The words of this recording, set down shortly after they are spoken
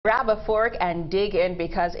grab a fork and dig in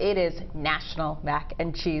because it is National Mac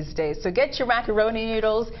and Cheese Day. So get your macaroni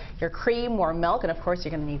noodles, your cream, more milk, and of course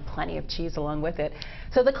you're going to need plenty of cheese along with it.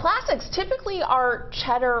 So the classics typically are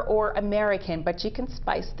cheddar or American, but you can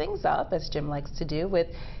spice things up, as Jim likes to do, with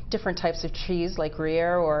different types of cheese like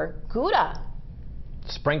Gruyere or Gouda.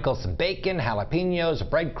 Sprinkle some bacon, jalapenos, or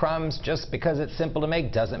breadcrumbs. Just because it's simple to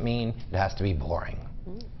make doesn't mean it has to be boring.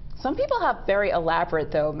 Some people have very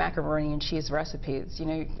elaborate, though, macaroni and cheese recipes. You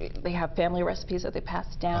know, they have family recipes that they pass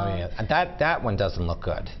down. Oh, yeah. And that one doesn't look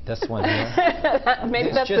good. This one here.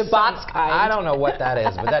 Maybe that's the box kind. I don't know what that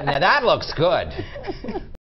is, but that looks good.